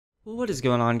What is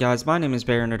going on, guys? My name is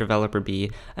Baron or Developer B,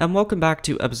 and welcome back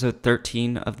to episode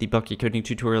 13 of the Bukkit coding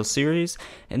tutorial series.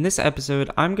 In this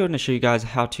episode, I'm going to show you guys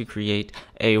how to create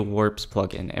a warps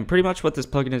plugin. And pretty much what this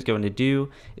plugin is going to do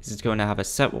is it's going to have a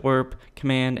set warp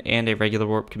command and a regular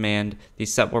warp command. The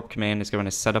set warp command is going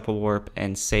to set up a warp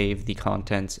and save the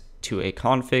contents to a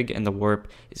config, and the warp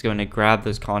is going to grab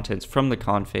those contents from the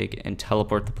config and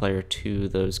teleport the player to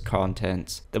those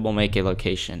contents that will make a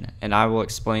location. And I will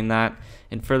explain that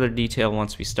in further detail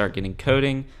once we start getting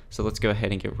coding. So let's go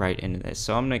ahead and get right into this.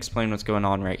 So I'm going to explain what's going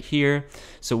on right here.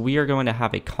 So we are going to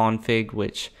have a config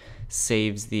which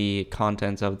saves the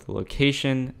contents of the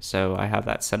location. So I have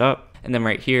that set up. And then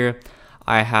right here,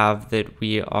 I have that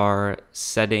we are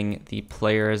setting the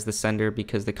player as the sender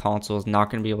because the console is not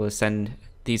going to be able to send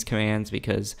these commands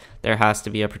because there has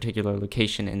to be a particular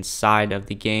location inside of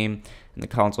the game, and the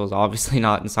console is obviously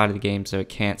not inside of the game, so it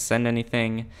can't send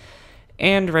anything.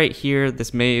 And right here,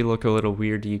 this may look a little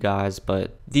weird to you guys,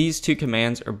 but these two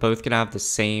commands are both going to have the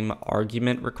same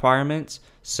argument requirements,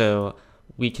 so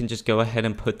we can just go ahead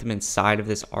and put them inside of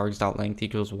this args.length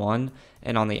equals 1,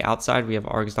 and on the outside we have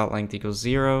args.length equals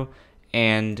 0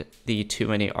 and the too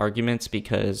many arguments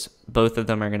because both of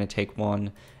them are going to take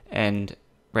 1. And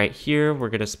right here, we're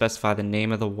going to specify the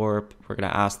name of the warp. We're going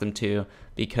to ask them to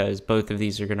because both of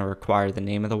these are going to require the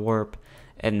name of the warp.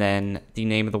 And then the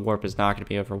name of the warp is not going to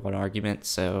be over 1 argument.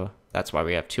 So that's why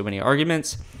we have too many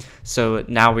arguments. So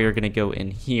now we are going to go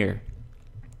in here.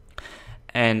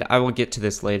 And I will get to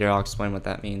this later. I'll explain what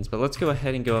that means. But let's go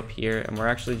ahead and go up here. And we're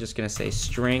actually just going to say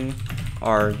string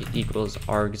arg equals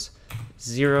args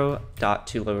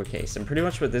 0.to lowercase. And pretty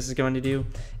much what this is going to do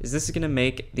is this is going to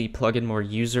make the plugin more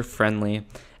user friendly,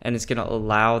 and it's going to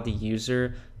allow the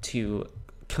user to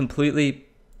completely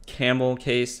camel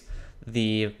case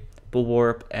the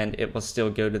warp and it will still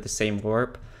go to the same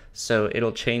warp. So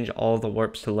it'll change all the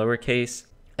warps to lowercase,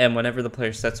 and whenever the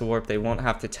player sets a warp, they won't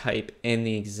have to type in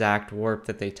the exact warp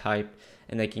that they type,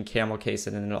 and they can camel case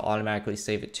it and it'll automatically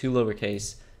save it to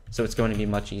lowercase. So it's going to be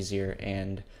much easier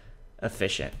and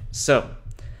efficient. So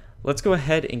let's go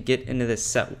ahead and get into this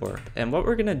set warp. And what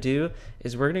we're going to do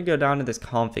is we're going to go down to this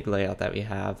config layout that we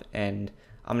have, and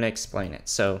I'm going to explain it.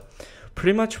 So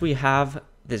pretty much we have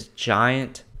this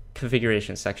giant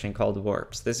configuration section called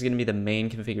warps. This is going to be the main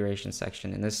configuration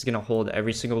section, and this is going to hold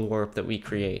every single warp that we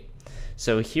create.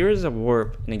 So here's a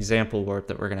warp, an example warp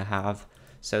that we're going to have.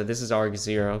 So this is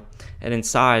arg0, and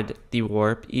inside the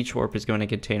warp, each warp is going to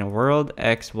contain a world,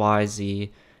 x, y,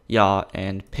 z, yaw,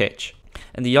 and pitch.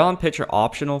 And the yaw and pitch are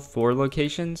optional for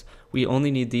locations. We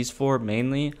only need these four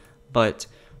mainly, but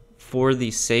for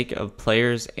the sake of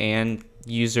players and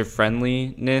user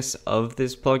friendliness of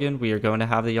this plugin, we are going to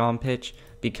have the yaw and pitch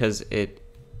because it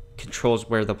controls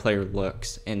where the player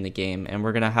looks in the game, and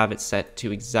we're going to have it set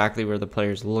to exactly where the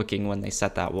player is looking when they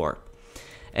set that warp.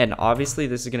 And obviously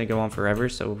this is going to go on forever,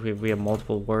 so if we have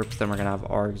multiple warps, then we're going to have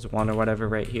args1 or whatever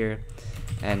right here,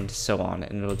 and so on,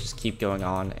 and it'll just keep going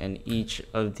on. And each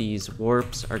of these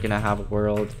warps are going to have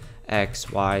world, x,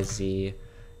 y, z,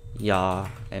 yaw,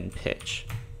 and pitch.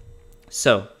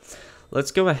 So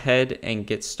let's go ahead and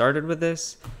get started with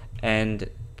this and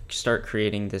start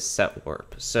creating this set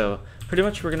warp. So pretty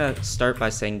much we're going to start by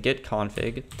saying get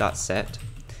config.set,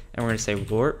 and we're going to say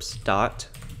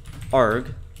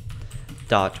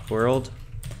warps.arg.world,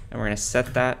 and we're going to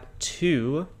set that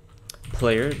to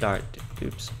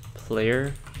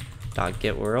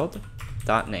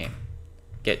player.getWorld.name,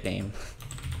 get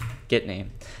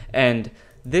name. And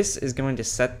this is going to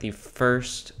set the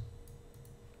first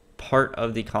part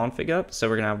of the config up. So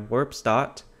we're going to have warps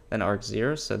dot, then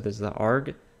arg0, so this is the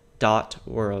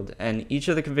arg.world, and each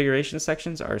of the configuration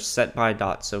sections are set by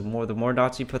dots. So the more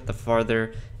dots you put, the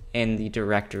farther in the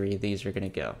directory these are going to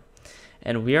go.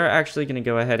 And we are actually going to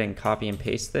go ahead and copy and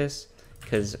paste this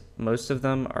because most of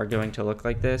them are going to look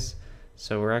like this.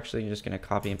 So we're actually just going to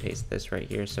copy and paste this right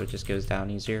here so it just goes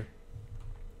down easier.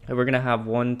 And we're going to have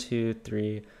 1, 2,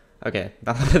 3. Okay,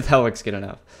 that looks good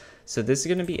enough. So this is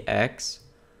going to be X,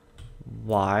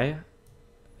 Y,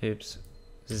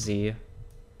 Z,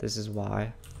 this is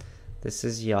Y, this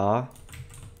is yaw,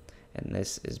 and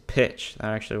this is pitch.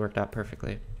 That actually worked out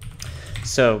perfectly.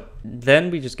 So then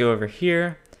we just go over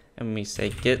here and we say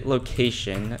get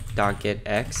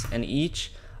location.getX, and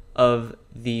each of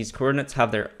these coordinates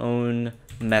have their own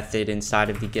method inside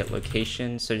of the get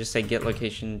location. So just say get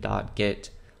location.get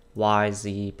y,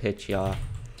 z, pitch, yaw.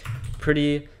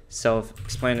 Pretty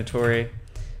self-explanatory.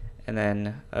 And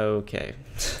then okay,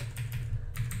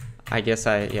 I guess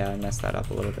I messed that up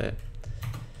a little bit.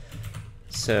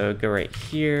 So go right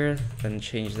here, then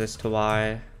change this to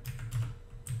y,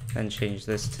 then change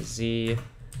this to z,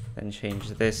 then change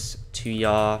this to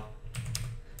yaw,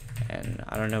 and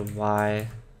I don't know why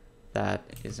that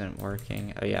isn't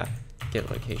working. Oh yeah,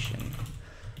 get location,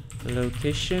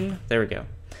 there we go.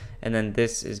 And then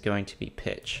this is going to be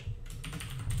pitch.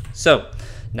 So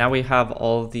now we have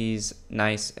all of these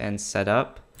nice and set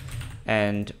up,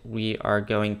 and we are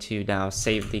going to now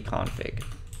save the config.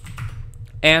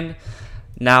 And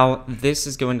now this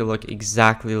is going to look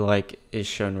exactly like is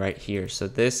shown right here. So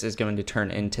this is going to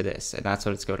turn into this, and that's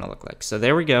what it's going to look like. So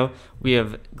there we go. We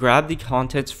have grabbed the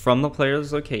contents from the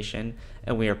player's location,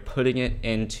 and we are putting it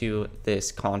into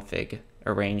this config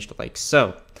arranged like so.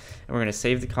 And we're going to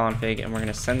save the config, and we're going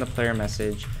to send the player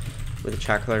message with a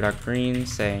chat color.green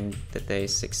saying that they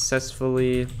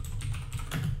successfully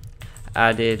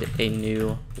added a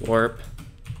new warp.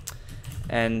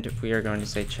 And we are going to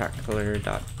say chat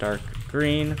color.dark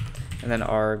green, and then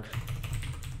arg.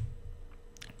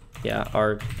 Yeah,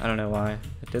 arg. I don't know why I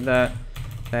did that.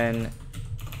 Then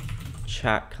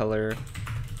chat color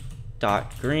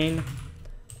dot green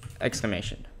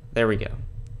exclamation. There we go.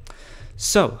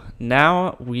 So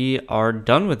now we are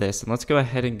done with this, and let's go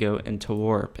ahead and go into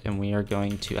warp, and we are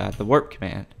going to add the warp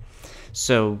command.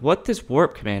 So what this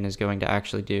warp command is going to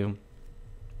actually do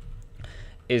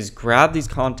is grab these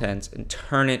contents and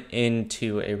turn it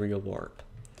into a real warp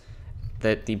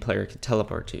that the player can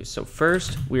teleport to. So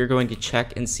first, we are going to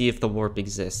check and see if the warp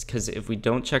exists, because if we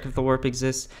don't check if the warp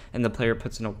exists and the player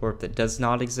puts in a warp that does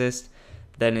not exist,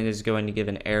 then it is going to give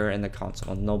an error in the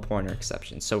console, null pointer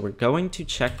exception. So we're going to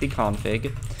check the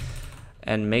config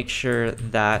and make sure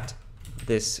that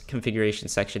this configuration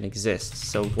section exists.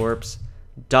 So warps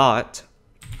dot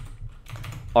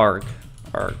arg.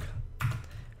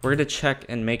 We're going to check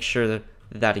and make sure that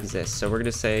that exists. So we're going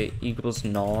to say equals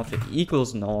null. If it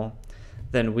equals null,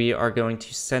 then we are going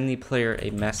to send the player a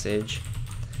message,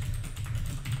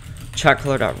 chat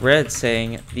color.red,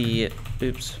 saying the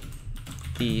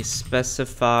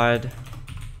specified,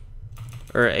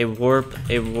 or a warp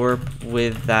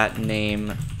with that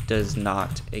name does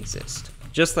not exist.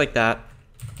 Just like that.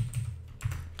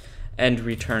 And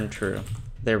return true.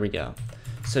 There we go.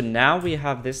 So now we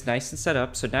have this nice and set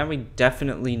up. So now we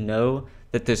definitely know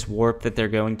that this warp that they're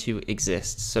going to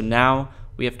exists. So now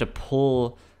we have to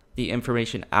pull the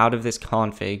information out of this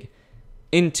config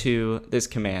into this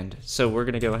command. So we're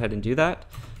going to go ahead and do that.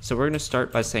 So we're going to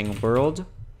start by saying world,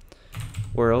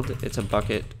 it's a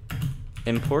Bukkit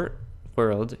import,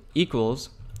 world equals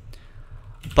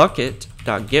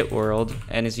bucket.getWorld,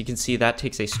 and as you can see, that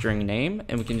takes a string name,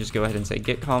 and we can just go ahead and say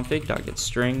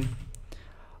getConfig.getString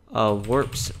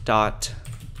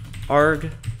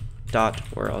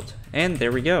warps.arg.world, and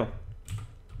there we go.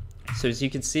 So as you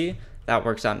can see, that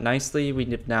works out nicely. We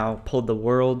have now pulled the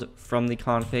world from the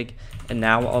config, and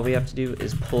now all we have to do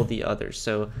is pull the others.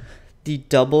 So the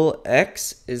double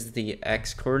X is the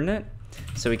X coordinate.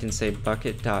 So we can say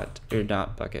bucket dot, or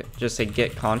not bucket, just say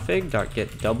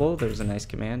getConfig.getDouble. There's a nice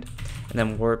command. And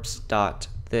then warps dot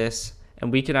this. And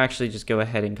we can actually just go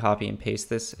ahead and copy and paste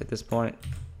this at this point,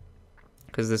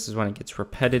 because this is when it gets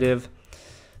repetitive.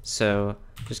 So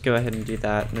just go ahead and do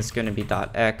that. And this is going to be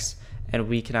 .x. And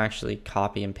we can actually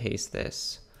copy and paste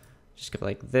this. Just go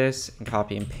like this and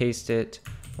copy and paste it.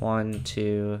 1,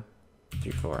 2,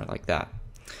 3, 4, like that.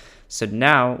 So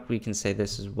now we can say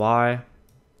this is y,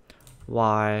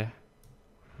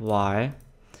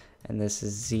 and this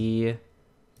is z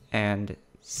and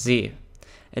z.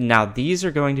 And now these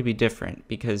are going to be different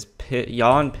because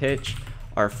yaw and pitch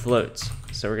are floats.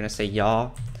 So we're going to say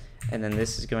yaw, and then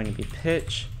this is going to be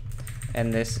pitch,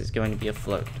 and this is going to be a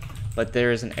float. But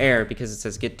there is an error because it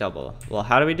says get double. Well,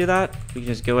 how do we do that? We can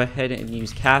just go ahead and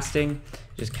use casting,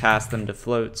 just cast them to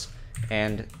floats,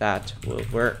 and that will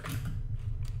work.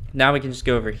 Now we can just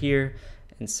go over here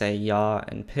and say yaw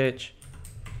and pitch,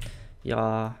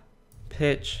 yaw,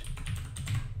 pitch.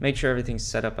 Make sure everything's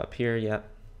set up here. Yep.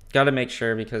 Got to make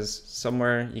sure, because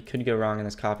somewhere you could go wrong in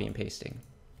this copy and pasting.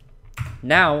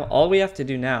 Now, all we have to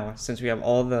do now, since we have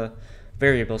all the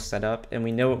variables set up and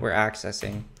we know what we're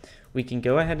accessing, we can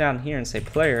go ahead down here and say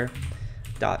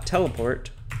player.teleport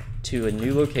to a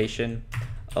new location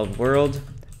of world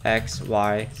x,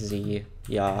 y, z,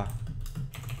 yaw,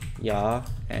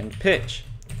 and pitch.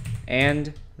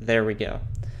 And there we go.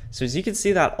 So as you can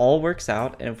see, that all works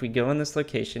out. And if we go in this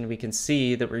location, we can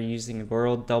see that we're using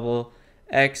world double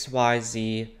x, y,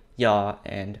 z, yaw,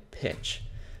 and pitch.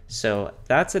 So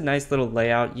that's a nice little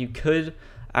layout. You could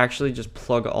actually just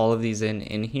plug all of these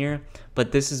in here,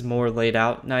 but this is more laid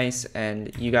out nice,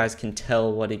 and you guys can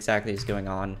tell what exactly is going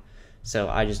on. So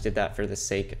I just did that for the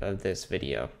sake of this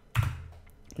video.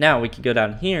 Now we can go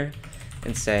down here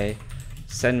and say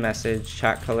send message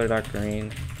chat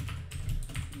color.green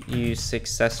You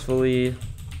successfully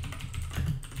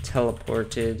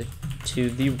teleported to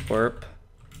the warp,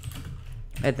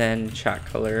 and then chat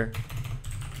color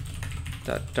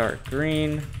dot dark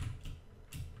green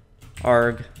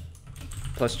arg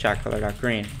plus chat color dot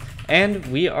green, and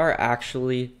we are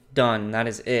actually done. That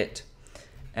is it.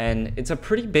 And it's a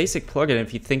pretty basic plugin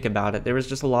if you think about it. There was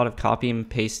just a lot of copying and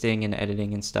pasting and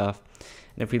editing and stuff.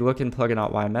 And if we look in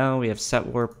plugin.yml, we have set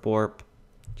warp,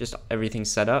 just everything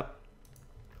set up.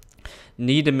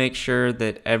 Need to make sure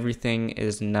that everything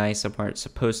is nice and where it's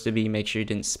supposed to be. Make sure you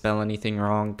didn't spell anything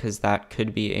wrong, because that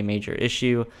could be a major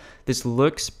issue. This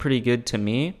looks pretty good to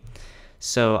me,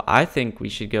 so I think we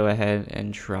should go ahead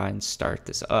and try and start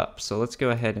this up. So let's go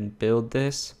ahead and build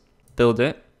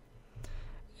it,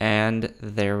 and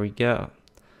there we go.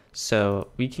 So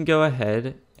we can go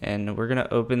ahead and we're gonna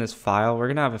open this file. We're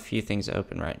gonna have a few things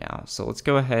open right now, so let's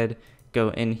go ahead, go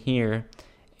in here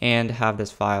and have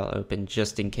this file open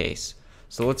just in case.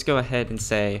 So let's go ahead and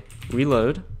say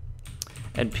reload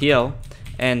and PL,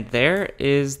 and there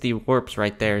is the warps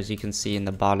right there, as you can see in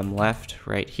the bottom left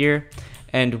right here.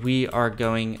 And we are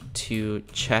going to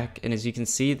check, and as you can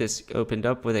see, this opened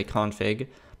up with a config,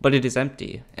 but it is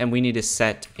empty, and we need to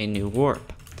set a new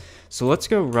warp. So let's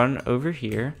go run over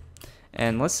here,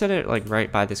 and let's set it like right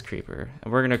by this creeper,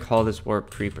 and we're gonna call this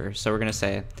warp creeper. So we're gonna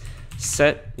say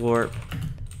set warp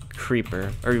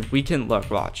creeper, or we can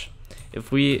watch. If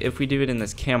we do it in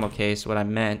this camel case, what I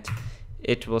meant,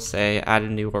 it will say add a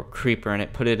new warp creeper, and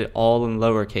it put it all in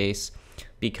lowercase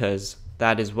because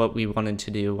that is what we wanted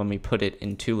to do when we put it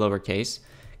into lowercase.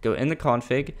 Go in the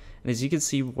config, and as you can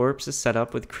see, warps is set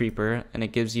up with creeper, and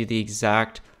it gives you the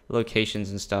exact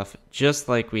locations and stuff, just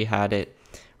like we had it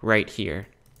right here.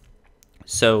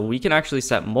 So we can actually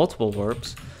set multiple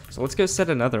warps. So let's go set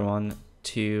another one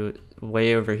to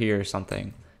way over here or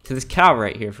something, to this cow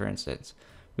right here, for instance.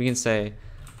 We can say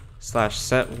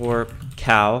 /set warp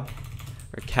cow,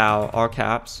 or cow all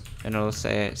caps, and it'll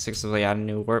say successfully add a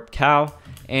new warp cow.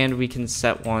 And we can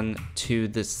set one to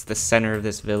the center of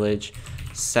this village,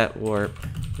 set warp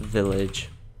village,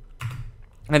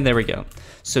 and there we go.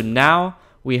 So now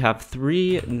we have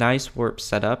 3 nice warps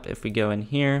set up. If we go in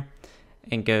here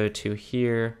and go to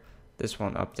here, this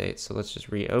won't update, so let's just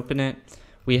reopen it.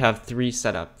 We have 3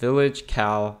 set up: village,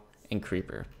 cow, and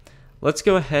creeper. Let's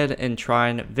go ahead and try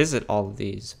and visit all of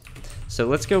these. So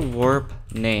let's go warp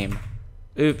name.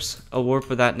 Oops, a warp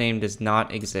with that name does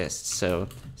not exist. So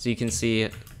you can see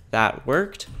that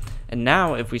worked. And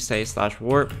now if we say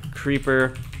 /warp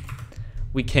creeper,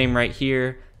 we came right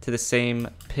here to the same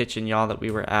pitch and yaw that we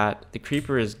were at. The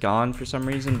creeper is gone for some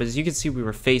reason, but as you can see, we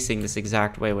were facing this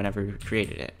exact way whenever we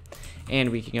created it. And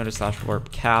we can go to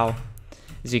 /warp cow.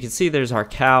 As you can see, there's our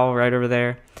cow right over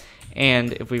there.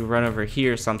 And if we run over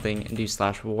here something and do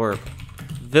 /warp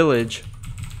village,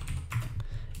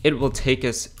 it will take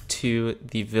us to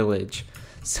the village.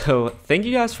 So thank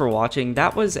you guys for watching.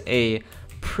 That was a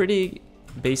pretty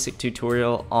basic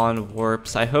tutorial on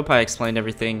warps. I hope I explained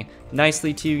everything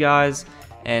nicely to you guys,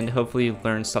 and hopefully you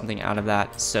learned something out of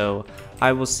that. So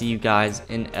I will see you guys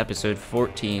in episode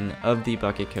 14 of the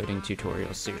Bukkit coding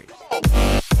tutorial series.